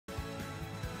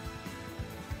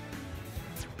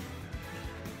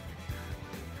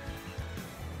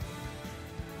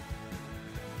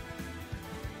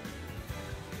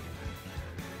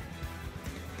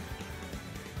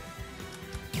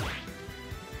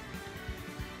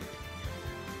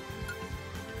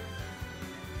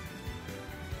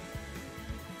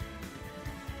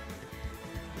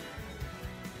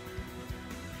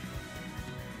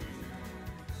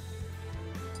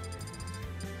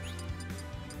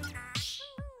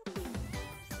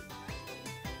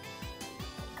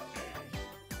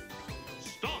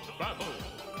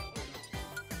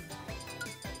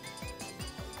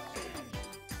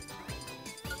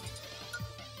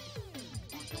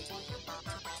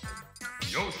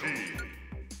Yoshi.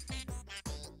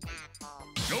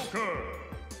 Joker.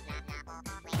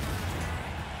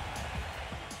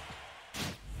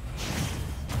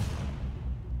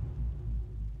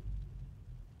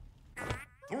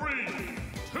 Three,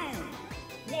 two,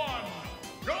 one,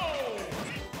 go!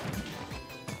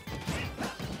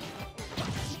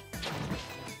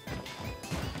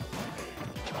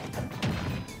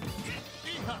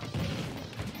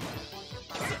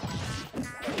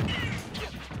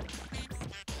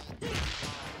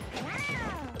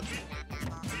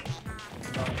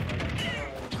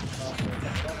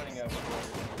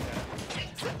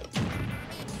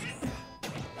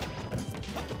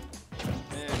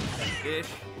 Ish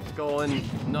is going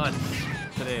nuts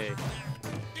today.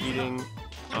 Eating,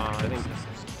 I think,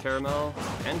 caramel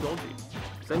and Golgi.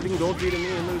 Sending Golgi to me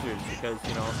and losers because,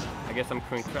 you know, I guess I'm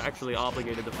contractually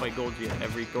obligated to fight Golgi at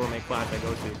every gourmet class I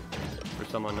go to for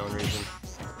some unknown reason.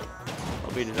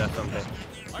 I'll beat his ass someday.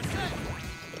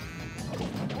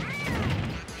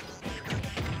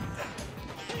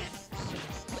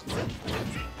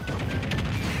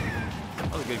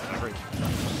 That was a good coverage.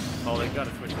 Oh, they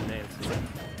gotta switch the names.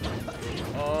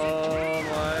 Oh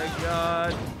my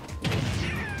god.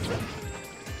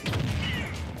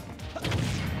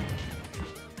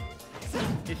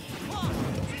 Yeah,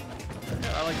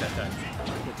 I like that tag.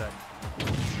 Good tag.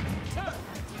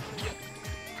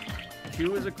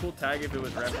 Q is a cool tag if it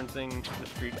was referencing the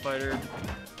Street Fighter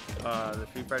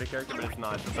character, but it's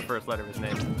not. It's just the first letter of his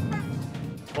name.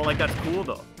 Well, like, that's cool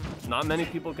though. Not many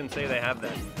people can say they have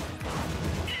that.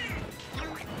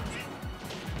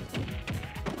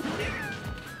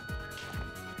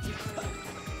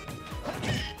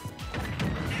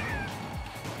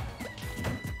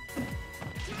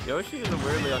 Yoshi is a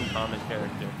weirdly uncommon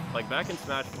character. Like, back in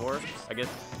Smash 4, I guess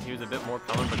he was a bit more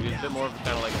common, but he was a bit more of kind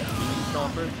of like a Q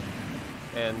stomper.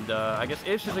 And I guess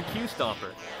Ish is a Q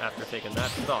stomper after taking that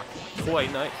stock.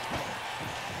 Quite nice.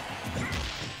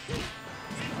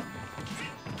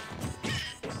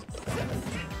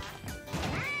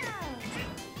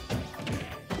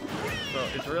 So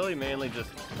it's really mainly just,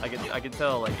 I could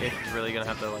tell like Ish is really gonna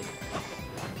have to like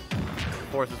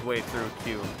force his way through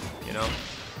Q, you know?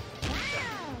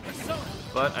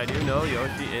 But I do know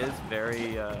Yoshi is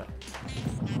very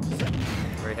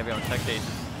heavy on tech stages.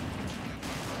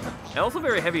 And also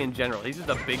very heavy in general. He's just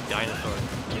a big dinosaur.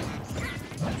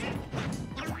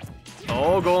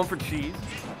 Oh, going for cheese.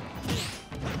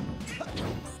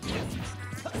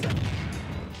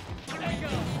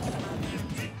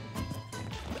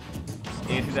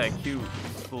 And you see that Q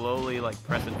slowly like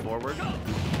pressing forward.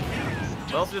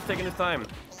 But also just taking his time.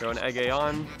 Throwing Egg A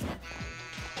on.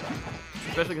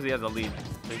 Especially because he has a lead,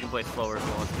 so he can play slower if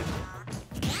he wants to.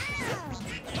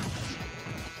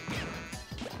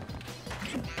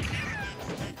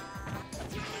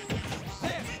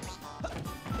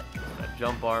 That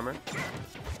jump armor.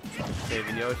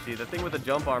 Saving Yoshi. The thing with the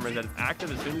jump armor is that it's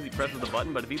active as soon as he presses the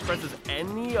button, but if he presses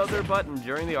any other button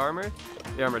during the armor's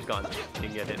gone. He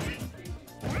can get hit.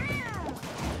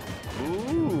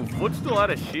 Ooh, footstool out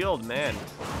of shield, man.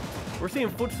 We're seeing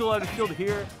footstool out of shield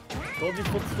here. Golgi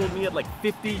footstool me at like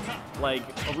 50. Like,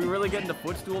 are we really getting the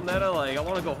footstool meta? Like, I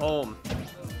want to go home.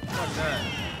 Fuck that.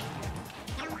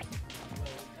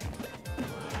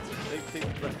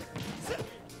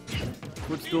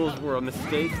 Footstools were a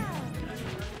mistake.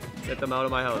 Get them out of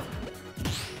my house.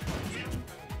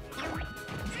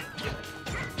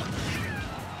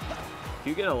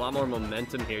 You get a lot more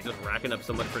momentum here, just racking up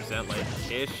so much percent. Like,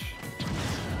 Ish is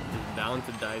bound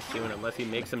to die soon unless he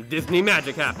makes some Disney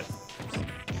magic happen.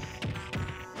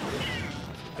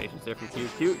 Patience there from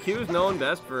Q. Q is known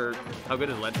best for how good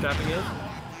his ledge trapping is.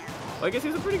 Well, I guess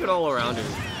he's a pretty good all-arounder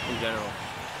in general,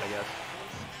 I guess.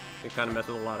 He kind of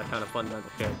messes with a lot of kind of fundamental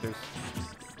characters.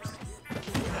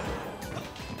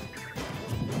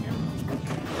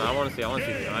 I want to see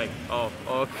the Ike. Oh,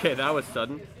 okay, that was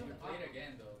sudden.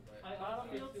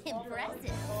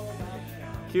 Impressive.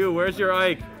 Q, where's your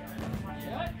Ike?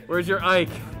 Where's your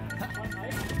Ike?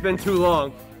 It's been too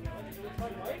long.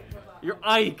 Your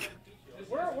Ike.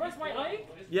 Where's my Ike?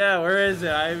 Yeah, where is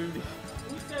it? Who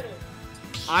said it?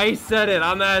 I said it.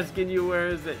 I'm asking you, where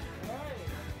is it?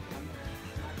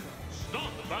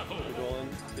 Stop the battle. Going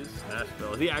his smash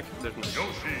bill. He actually, there's no.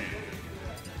 Yoshi.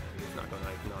 He's not going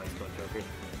Ike. No, he's going Joker.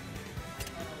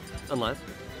 Unless.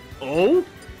 Oh,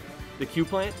 the Q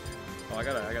plant. Oh, I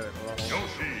got it. Hold on.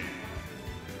 Yoshi.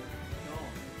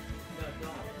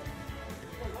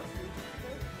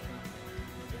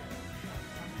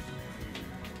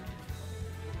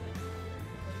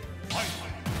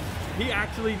 He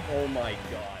actually. Oh my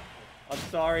god. I'm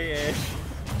sorry, Ish.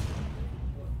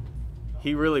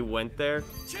 He really went there.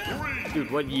 Dude,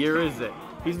 what year is it?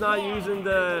 He's not using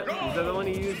the... Is that the one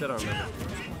he used? I don't remember.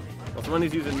 That's the one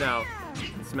he's using now.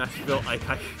 Smashville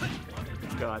Ike.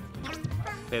 God.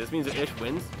 Hey, this means if Ish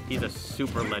wins, he's a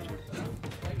super legend.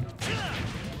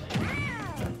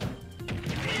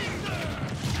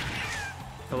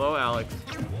 Hello, Alex.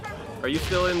 Are you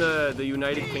still in the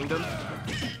United Kingdom?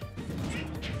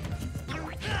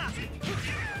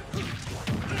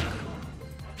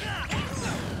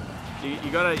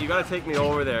 You gotta take me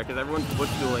over there because everyone's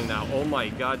footstooling now. Oh my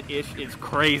God, Ish, it's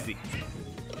crazy.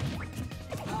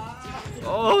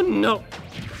 Oh no!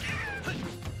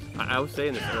 I was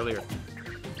saying this earlier.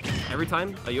 Every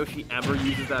time a Yoshi ever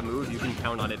uses that move, you can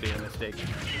count on it being a mistake.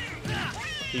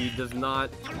 He does not.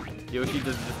 Yoshi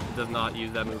does not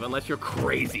use that move unless you're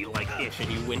crazy like Ish and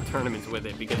you win tournaments with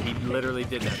it, because he literally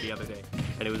did that the other day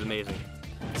and it was amazing.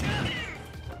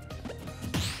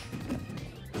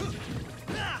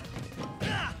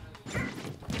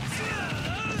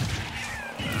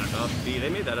 Up B. They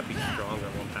made that up B stronger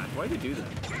in one patch. Why'd they do that?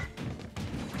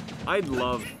 I'd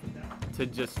love to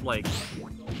just like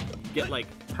get like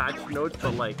patch notes,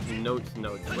 but like notes.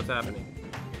 What's happening?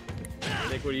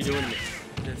 Nick, what are you doing?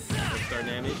 Just Start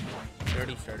Nanny.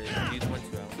 already started. Dudes 1,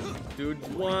 2 out. Dudes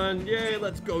won. Yay,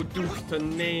 let's go Dukes to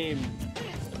name.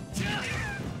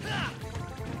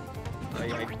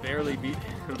 I barely beat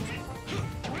him.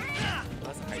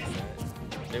 That's a high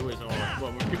set. It was all.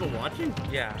 What, were people watching?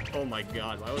 Yeah. Oh my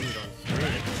God, why wasn't it on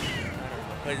stream?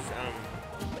 Because,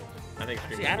 I think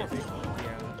stream see, I was don't busy.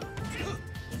 Yeah.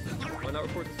 Why not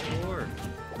record the score?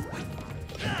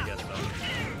 I guess so.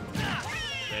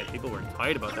 Man, people were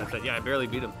tight about that set. Yeah, I barely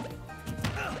beat him.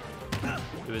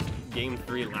 It was game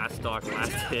 3, last stock,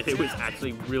 last hit. It was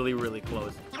actually really, really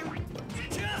close.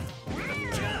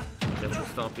 Able to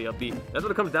stomp the up B. That's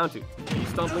what it comes down to. Can you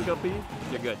stomp Link up B?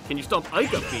 You're good. Can you stomp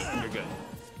Ike up B? You're good.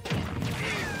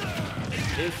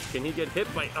 Ish, can he get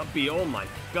hit by up B? Oh my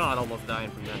God, almost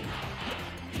dying from that.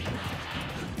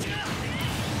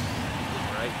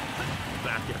 Alright.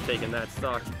 Back here taking that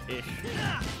stock. Ish.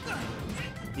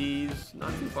 He's not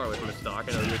too far away from the stock.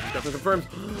 I know Yoshi definitely confirms.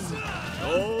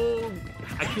 Oh,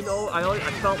 I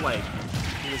felt like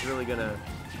he was really gonna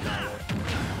die there.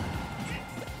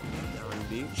 Down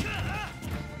B.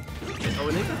 Oh,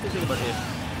 and interesting thing about Ish,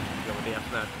 with the F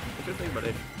smash. Interesting thing about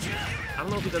Ish. I don't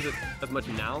know if he does it as much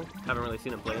now. Haven't really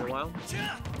seen him play in a while.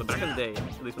 But back in the day,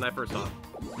 at least when I first saw him,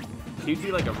 he'd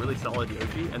be like a really solid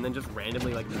Yoshi, and then just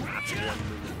randomly like mash one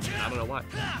move. I don't know why.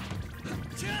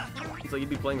 It's like he'd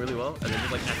be playing really well, and then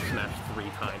just like F smash 3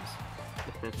 times.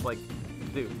 And it's like,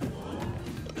 dude,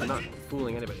 I'm not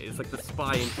fooling anybody. It's like the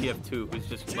spy in TF2 who's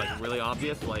just like really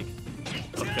obvious, like,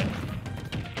 okay.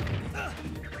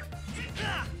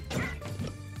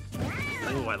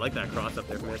 Ooh, I like that cross up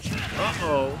there from it.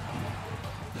 Uh-oh.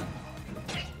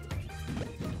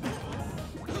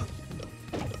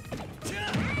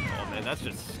 Oh man, that's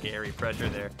just scary pressure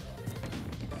there.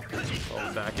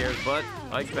 Oh, back air, but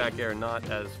Ike back air not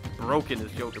as broken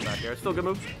as Joker back air. Still good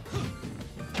move.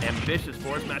 Ambitious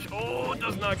forward smash. Oh,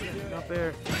 does not get it up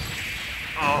there.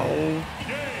 Oh.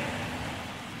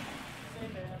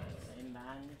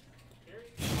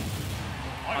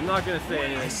 I'm not gonna say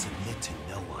anything. I submit to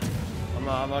no one.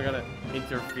 I'm not gonna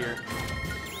interfere.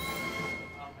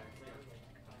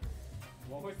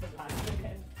 What was the last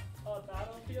again?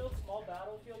 Battlefield, small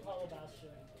battlefield, hollow bastion.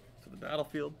 So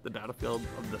the battlefield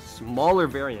of the smaller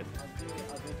variant.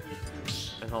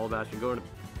 And Hollow Bastion going to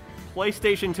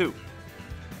PlayStation 2.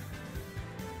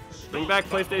 Bring back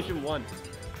PlayStation 1.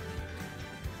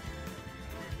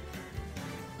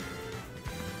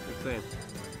 Just saying.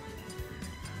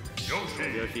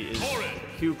 Yoshi is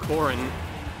Q Corrin.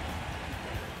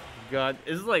 God,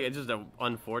 this is like, it's just an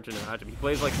unfortunate matchup. He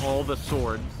plays like all the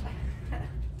swords.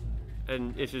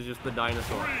 And it's just the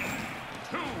dinosaur.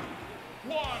 3, 2,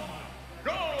 1,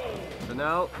 go! So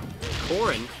now,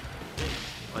 Corrin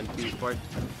on Q's part.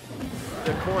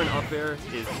 The Corrin up air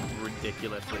is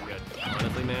ridiculously good.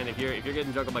 Honestly, man, if you're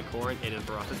getting juggled by Corrin, it is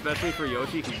rough. Especially for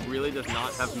Yoshi, who really does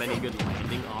not have many good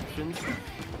landing options.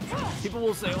 People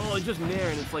will say, oh, it's just Nair,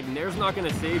 and it's like, Nair's not going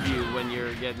to save you when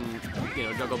you're getting, you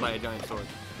know, juggled by a giant sword.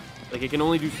 Like, it can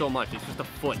only do so much. It's just a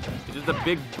foot. It's just a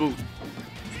big boot.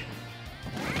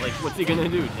 Like, what's he gonna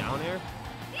do? Down air?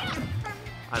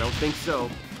 I don't think so.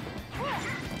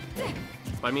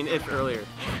 I mean, if earlier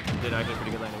did actually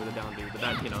pretty good landing with a down B, but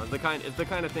that, you know, it's the kind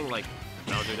of thing like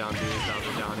Bowser down B,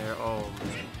 Bowser down air. Oh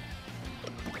man.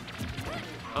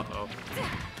 Uh-oh.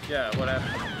 Yeah, what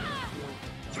happened?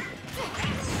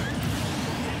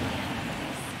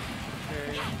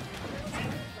 Okay.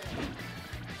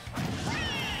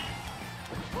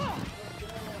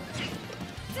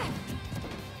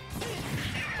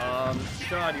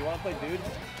 Shaw, do you want to play dudes?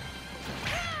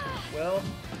 Will?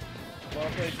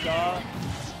 Want to play Shaw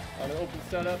on an open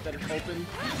setup that is open?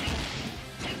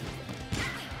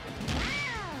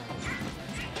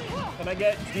 Can I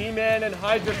get D-Man and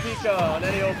Hydra Pika on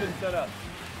any open setup?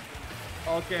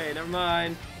 Okay, never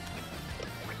mind.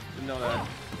 Didn't know that.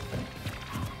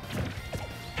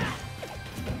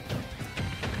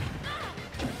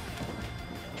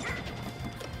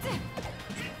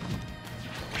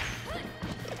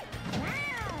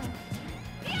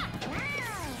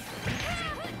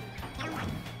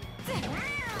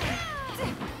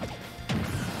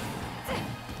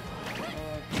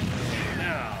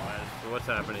 What's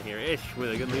happening here? Ish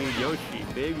with a good lead. Yoshi,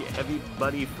 big, heavy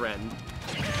buddy friend.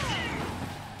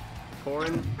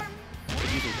 Corrin,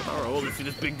 using power. Oh, let's see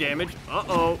this big damage.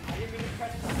 Uh-oh.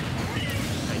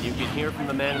 And you can hear from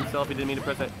the man himself, he didn't mean to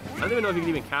press that. I don't even know if you can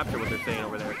even capture what they're saying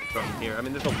over there from here. I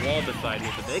mean, there's a wall beside me,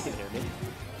 but they can hear me.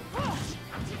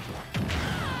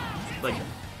 Like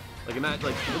imagine,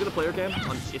 like, look at the player cam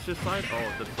on Ish's side.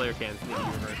 Oh, the player cam's need to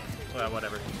be reversed. Well,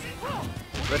 whatever.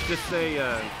 Let's just say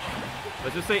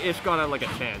Ish got on like a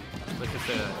 10. Let's just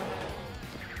say that.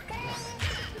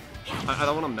 I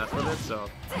don't want to mess with it, so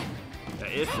yeah,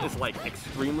 Ish is like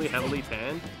extremely heavily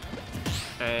tanned,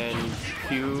 and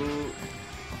Q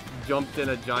jumped in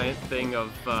a giant thing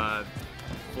of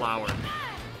flour.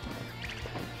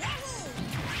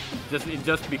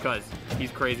 Just because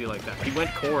he's crazy like that. He went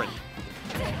Corrin.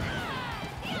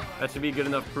 That should be good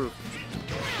enough proof.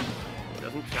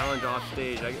 Doesn't challenge off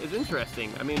stage. It's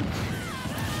interesting. I mean,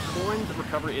 Corrin's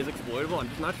recovery is exploitable. I'm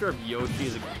just not sure if Yoshi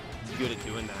is good at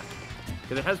doing that.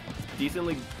 Because it has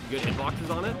decently good hitboxes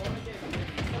on it.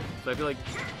 So I feel like,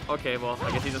 okay, well,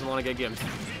 I guess he doesn't want to get gimped.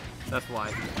 That's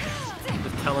why.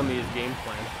 Just telling me his game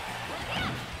plan.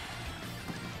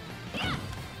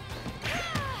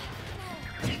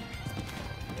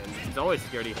 And he's always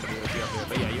scared to get Yoshi up there.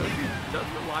 But yeah, Yoshi does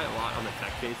rely a lot on the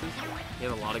tech chases. He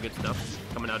has a lot of good stuff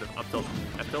coming out of up tilt,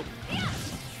 F tilt.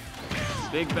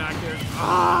 Big back there.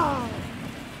 Ah!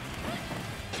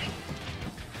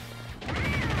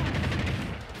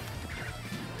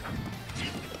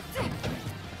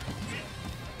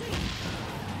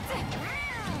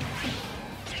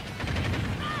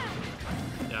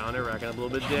 Down there, racking up a little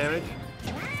bit of damage.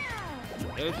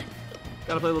 Okay.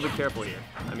 Gotta play a little bit careful here.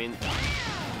 I mean,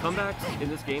 comebacks in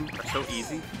this game are so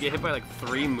easy. You get hit by like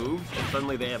 3 moves, and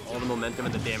suddenly they have all the momentum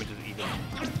and the damage is even.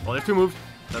 Well, there's 2 moves.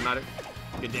 Doesn't matter.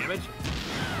 Good damage.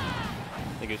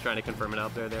 I think he was trying to confirm it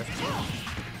out there.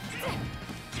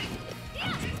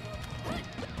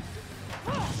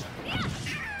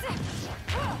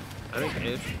 I think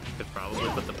Ish could probably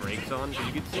put the brakes on, because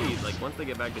you can see, like, once they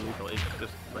get back to neutral, Ish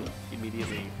just, like,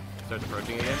 immediately starts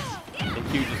approaching again. And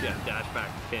Q just, yeah, dash back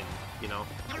pin, you know,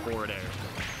 forward air.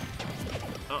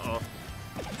 Uh-oh.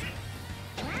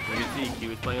 You can see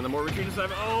Q is playing on the more retreated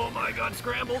side. Oh my god,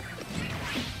 scramble!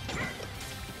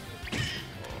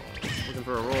 Looking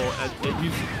for a roll.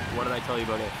 What did I tell you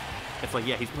about it? It's like,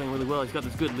 yeah, he's playing really well. He's got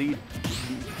this good lead.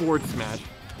 Forward smash.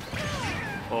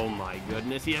 Oh my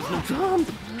goodness, he has no jump!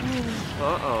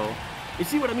 Uh-oh. You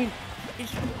see what I mean? He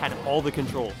had all the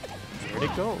control. Where'd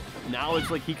it go? Now it's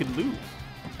like he could lose.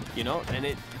 You know? And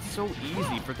it's so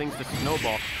easy for things to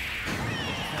snowball.